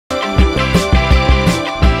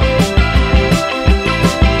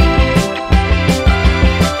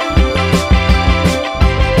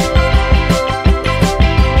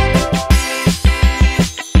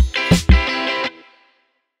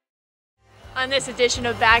On this edition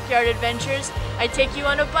of Backyard Adventures, I take you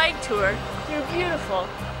on a bike tour through beautiful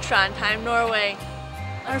Trondheim, Norway.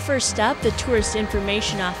 Our first stop, the Tourist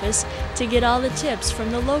Information Office, to get all the tips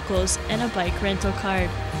from the locals and a bike rental card.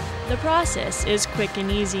 The process is quick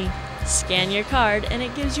and easy. Scan your card and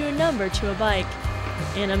it gives you a number to a bike.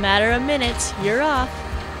 In a matter of minutes, you're off.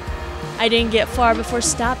 I didn't get far before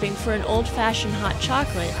stopping for an old-fashioned hot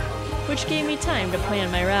chocolate, which gave me time to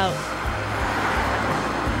plan my route.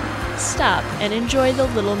 Stop and enjoy the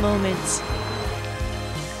little moments.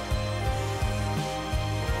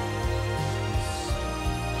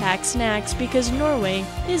 Pack snacks because Norway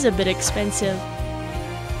is a bit expensive.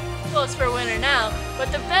 Closed for winter now,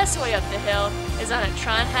 but the best way up the hill is on a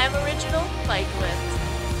Trondheim original bike lift.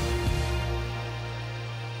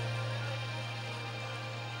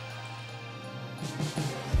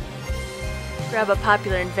 Grab a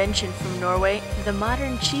popular invention from Norway, the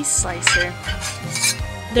modern cheese slicer.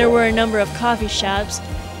 There were a number of coffee shops,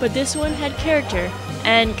 but this one had character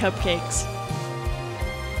and cupcakes.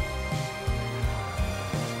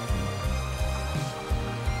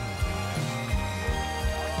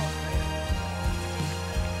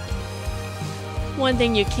 One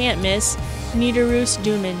thing you can't miss,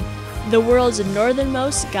 Nidarosdomen, the world's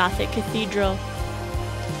northernmost Gothic cathedral.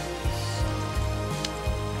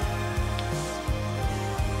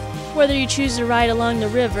 Whether you choose to ride along the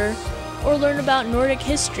river or learn about Nordic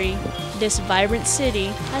history, this vibrant city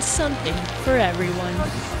has something for everyone.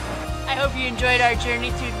 I hope you enjoyed our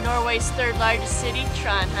journey through Norway's third largest city,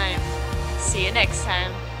 Trondheim. See you next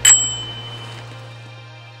time.